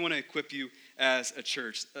 And so we want to equip you as a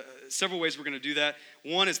church. Several ways we're going to do that.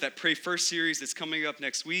 One is that Pray First series that's coming up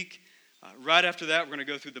next week. Right after that, we're going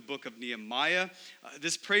to go through the book of Nehemiah.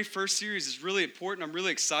 This Pray First series is really important. I'm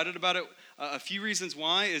really excited about it. A few reasons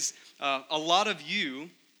why is a lot of you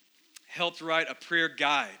helped write a prayer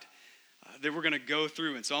guide that we're going to go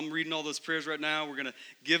through. And so I'm reading all those prayers right now. We're going to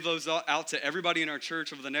give those out to everybody in our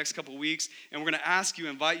church over the next couple weeks. And we're going to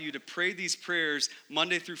invite you to pray these prayers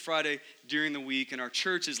Monday through Friday during the week. And our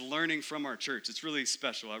church is learning from our church. It's really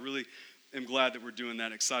special. I really am glad that we're doing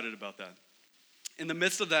that, excited about that. In the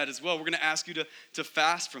midst of that as well, we're going to ask you to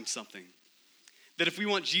fast from something. That if we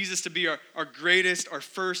want Jesus to be our greatest, our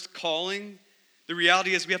first calling, the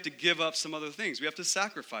reality is we have to give up some other things. We have to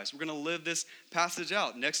sacrifice. We're going to live this passage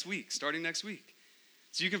out next week, starting next week.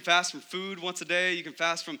 So you can fast from food once a day. You can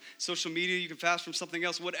fast from social media. You can fast from something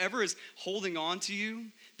else. Whatever is holding on to you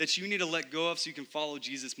that you need to let go of so you can follow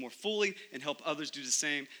Jesus more fully and help others do the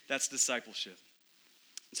same, that's discipleship.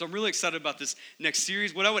 So I'm really excited about this next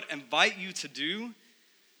series. What I would invite you to do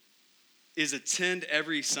is attend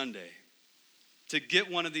every Sunday. To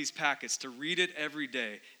get one of these packets, to read it every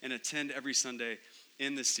day, and attend every Sunday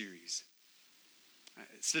in this series.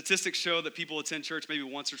 Statistics show that people attend church maybe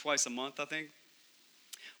once or twice a month, I think.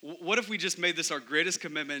 What if we just made this our greatest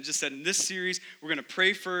commitment and just said, in this series, we're going to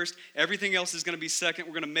pray first, everything else is going to be second,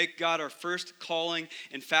 we're going to make God our first calling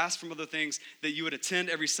and fast from other things, that you would attend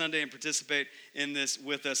every Sunday and participate in this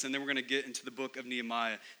with us, and then we're going to get into the book of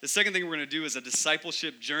Nehemiah. The second thing we're going to do is a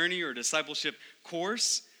discipleship journey or a discipleship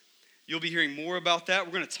course. You'll be hearing more about that.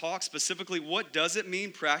 We're going to talk specifically, what does it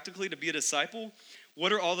mean practically to be a disciple?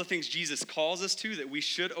 What are all the things Jesus calls us to that we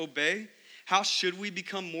should obey? How should we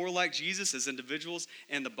become more like Jesus as individuals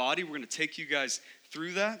and the body? We're going to take you guys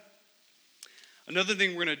through that. Another thing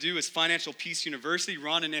we're going to do is Financial Peace University.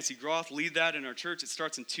 Ron and Nancy Groth lead that in our church. It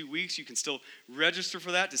starts in 2 weeks. You can still register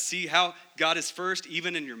for that to see how God is first,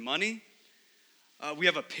 even in your money. We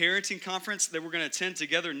have a parenting conference that we're going to attend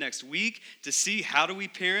together next week to see how do we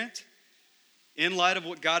parent in light of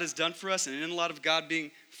what God has done for us and in light of God being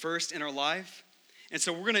first in our life. And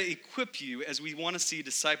so we're going to equip you as we want to see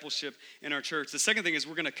discipleship in our church. The second thing is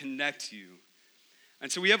we're going to connect you. And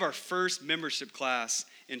so we have our first membership class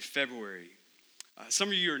in February. Some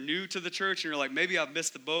of you are new to the church and you're like, maybe I've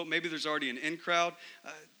missed the boat. Maybe there's already an in crowd.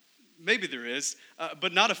 Maybe there is,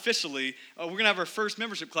 but not officially. We're going to have our first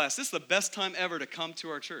membership class. This is the best time ever to come to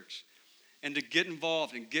our church and to get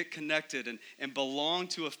involved and get connected and belong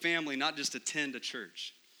to a family, not just attend a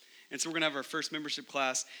church. And so we're going to have our first membership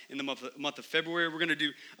class in the month of February. We're going to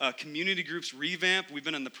do community groups revamp. We've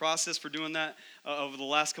been in the process for doing that over the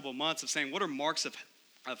last couple of months of saying, what are marks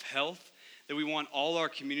of health that we want all our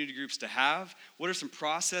community groups to have? What are some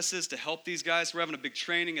processes to help these guys? We're having a big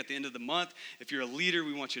training at the end of the month. If you're a leader,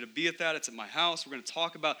 we want you to be at that. It's at my house. We're going to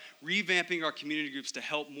talk about revamping our community groups to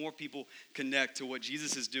help more people connect to what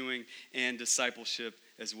Jesus is doing and discipleship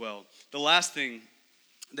as well. The last thing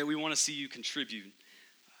that we want to see you contribute,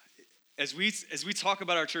 as we talk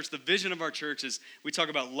about our church, the vision of our church is we talk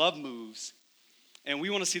about love moves. And we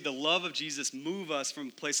want to see the love of Jesus move us from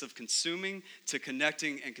a place of consuming to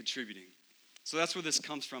connecting and contributing. So that's where this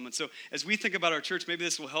comes from. And so as we think about our church, maybe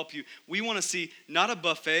this will help you. We want to see not a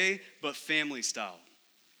buffet, but family style.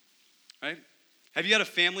 Right? Have you had a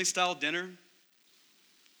family style dinner?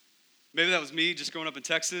 Maybe that was me just growing up in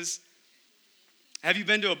Texas. Have you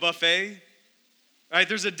been to a buffet? Right?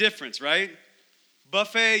 There's a difference, right?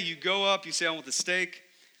 Buffet, you go up, you say, I want the steak,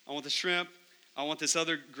 I want the shrimp, I want this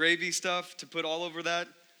other gravy stuff to put all over that.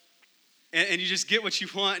 And you just get what you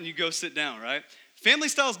want and you go sit down, right? Family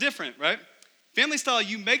style is different, right? Family style,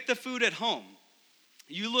 you make the food at home.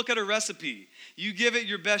 You look at a recipe, you give it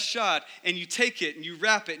your best shot, and you take it and you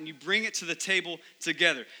wrap it and you bring it to the table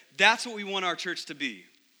together. That's what we want our church to be.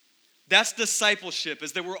 That's discipleship,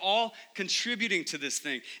 is that we're all contributing to this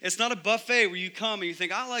thing. It's not a buffet where you come and you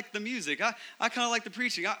think, I like the music. I kind of like the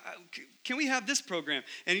preaching. Can we have this program?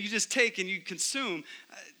 And you just take and you consume.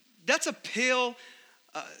 That's a pale,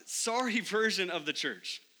 sorry version of the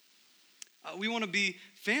church. We want to be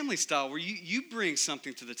family style where you bring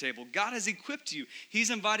something to the table. God has equipped you. He's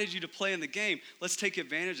invited you to play in the game. Let's take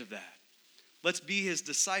advantage of that. Let's be his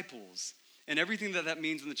disciples. And everything that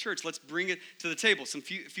means in the church, let's bring it to the table. Some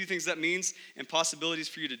few things that means and possibilities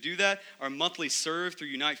for you to do that. Our monthly serve through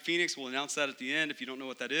Unite Phoenix, we'll announce that at the end if you don't know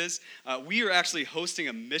what that is. We are actually hosting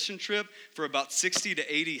a mission trip for about 60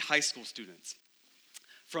 to 80 high school students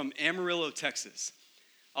from Amarillo, Texas.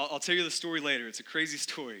 I'll tell you the story later. It's a crazy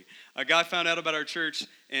story. A guy found out about our church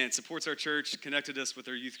and supports our church, connected us with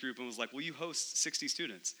our youth group and was like, will you host 60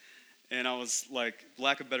 students? And I was like,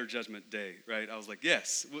 lack of better judgment day, right? I was like,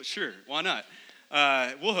 yes, well, sure, why not?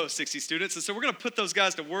 We'll host 60 students. And so we're going to put those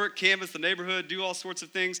guys to work, canvass the neighborhood, do all sorts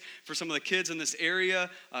of things for some of the kids in this area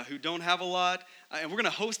who don't have a lot. And we're going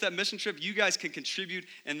to host that mission trip. You guys can contribute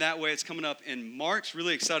in that way. It's coming up in March.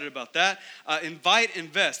 Really excited about that. Invite,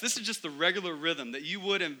 invest. This is just the regular rhythm that you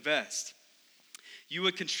would invest. You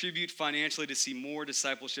would contribute financially to see more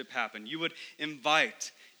discipleship happen. You would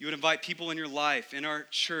invite people in your life, in our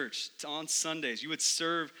church, on Sundays. You would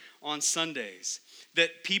serve on Sundays.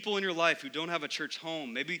 That people in your life who don't have a church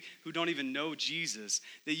home, maybe who don't even know Jesus,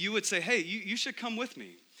 that you would say, hey, you should come with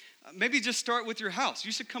me. Maybe just start with your house.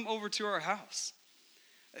 You should come over to our house.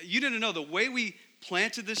 You didn't know the way we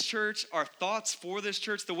planted this church, our thoughts for this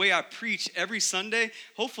church, the way I preach every Sunday,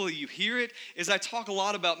 hopefully you hear it, is I talk a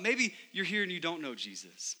lot about maybe you're here and you don't know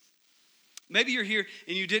Jesus. Maybe you're here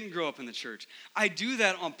and you didn't grow up in the church. I do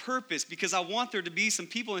that on purpose because I want there to be some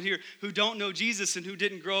people in here who don't know Jesus and who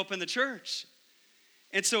didn't grow up in the church.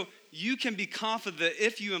 And so you can be confident that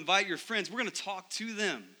if you invite your friends, we're going to talk to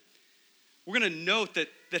them. We're going to note that,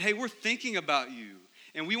 hey, we're thinking about you,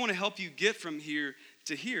 and we want to help you get from here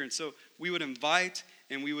to here. And so we would invite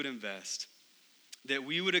and we would invest, that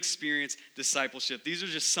we would experience discipleship. These are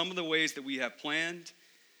just some of the ways that we have planned.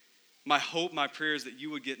 My hope, my prayer is that you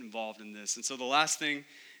would get involved in this. And so the last thing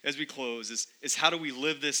as we close is how do we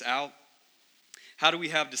live this out? How do we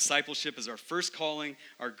have discipleship as our first calling,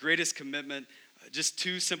 our greatest commitment? Just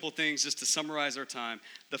two simple things just to summarize our time.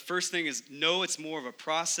 The first thing is know it's more of a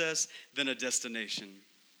process than a destination.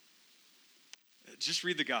 Just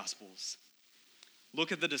read the Gospels.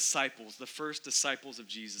 Look at the disciples, the first disciples of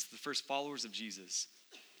Jesus, the first followers of Jesus.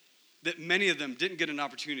 That many of them didn't get an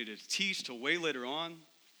opportunity to teach till way later on.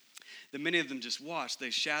 That many of them just watched. They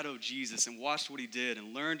shadowed Jesus and watched what he did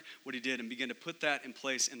and learned what he did and began to put that in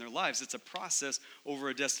place in their lives. It's a process over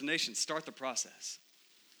a destination. Start the process.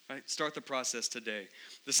 Right? Start the process today.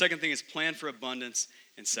 The second thing is plan for abundance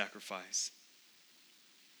and sacrifice.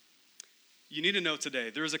 You need to know today,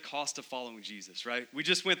 there is a cost to following Jesus, right? We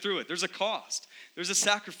just went through it. There's a cost. There's a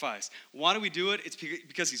sacrifice. Why do we do it? It's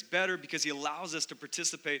because he's better, because he allows us to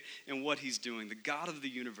participate in what he's doing, the God of the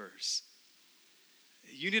universe.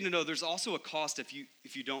 You need to know there's also a cost if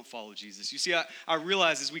you don't follow Jesus. You see, I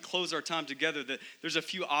realize as we close our time together that there's a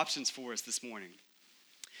few options for us this morning.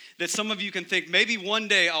 That some of you can think, maybe one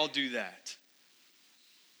day I'll do that.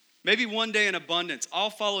 Maybe one day in abundance, I'll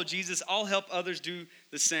follow Jesus, I'll help others do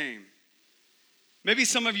the same. Maybe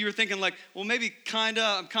some of you are thinking like, well, maybe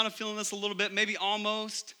I'm kind of feeling this a little bit, maybe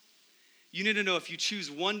almost. You need to know if you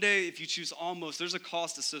choose one day, if you choose almost, there's a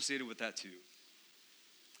cost associated with that too.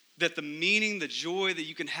 That the meaning, the joy that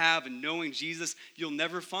you can have in knowing Jesus, you'll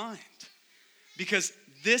never find. Because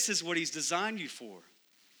this is what he's designed you for.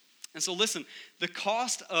 And so listen, the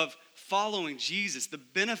cost of following Jesus, the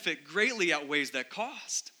benefit greatly outweighs that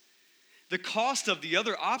cost. The cost of the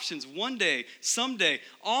other options, one day, someday,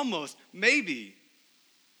 almost, maybe,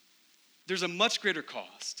 there's a much greater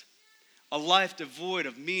cost. A life devoid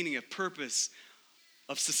of meaning, of purpose,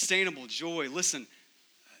 of sustainable joy. Listen,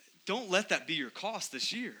 don't let that be your cost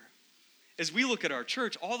this year. As we look at our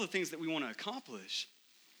church, all the things that we want to accomplish,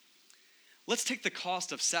 let's take the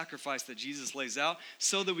cost of sacrifice that Jesus lays out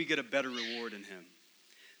so that we get a better reward in him.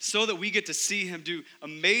 So that we get to see him do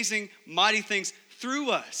amazing, mighty things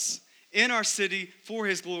through us in our city for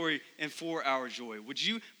his glory and for our joy. Would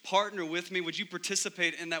you partner with me? Would you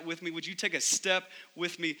participate in that with me? Would you take a step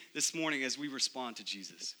with me this morning as we respond to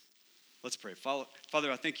Jesus? Let's pray.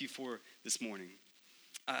 Father, I thank you for this morning.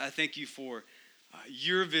 I thank you for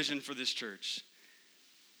your vision for this church.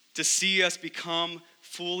 To see us become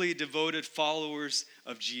fully devoted followers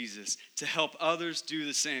of Jesus, to help others do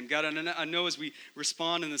the same. God, I know as we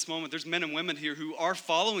respond in this moment, there's men and women here who are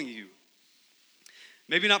following you.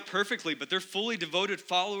 Maybe not perfectly, but they're fully devoted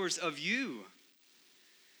followers of you.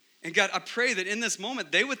 And God, I pray that in this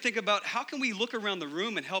moment, they would think about how can we look around the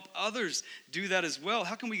room and help others do that as well?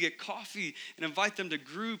 How can we get coffee and invite them to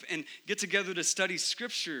group and get together to study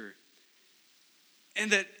scripture?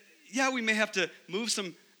 And that, we may have to move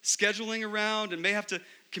some scheduling around and may have to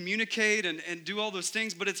communicate and do all those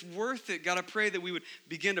things, but it's worth it. God, I pray that we would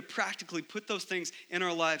begin to practically put those things in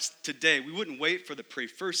our lives today. We wouldn't wait for the Pray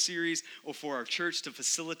First series or for our church to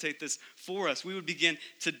facilitate this for us. We would begin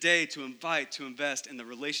today to invite, to invest in the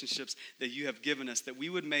relationships that you have given us, that we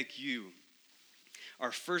would make you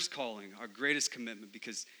our first calling, our greatest commitment,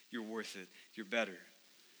 because you're worth it. You're better.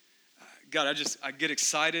 God, I get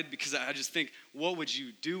excited because I just think, what would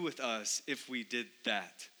you do with us if we did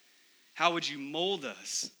that? How would you mold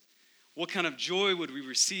us? What kind of joy would we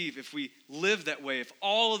receive if we lived that way? If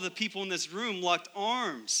all of the people in this room locked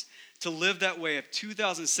arms to live that way if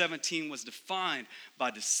 2017 was defined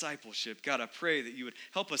by discipleship. God, I pray that you would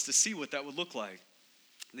help us to see what that would look like,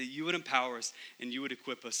 that you would empower us and you would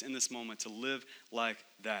equip us in this moment to live like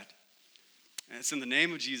that. And it's in the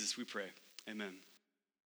name of Jesus we pray. Amen.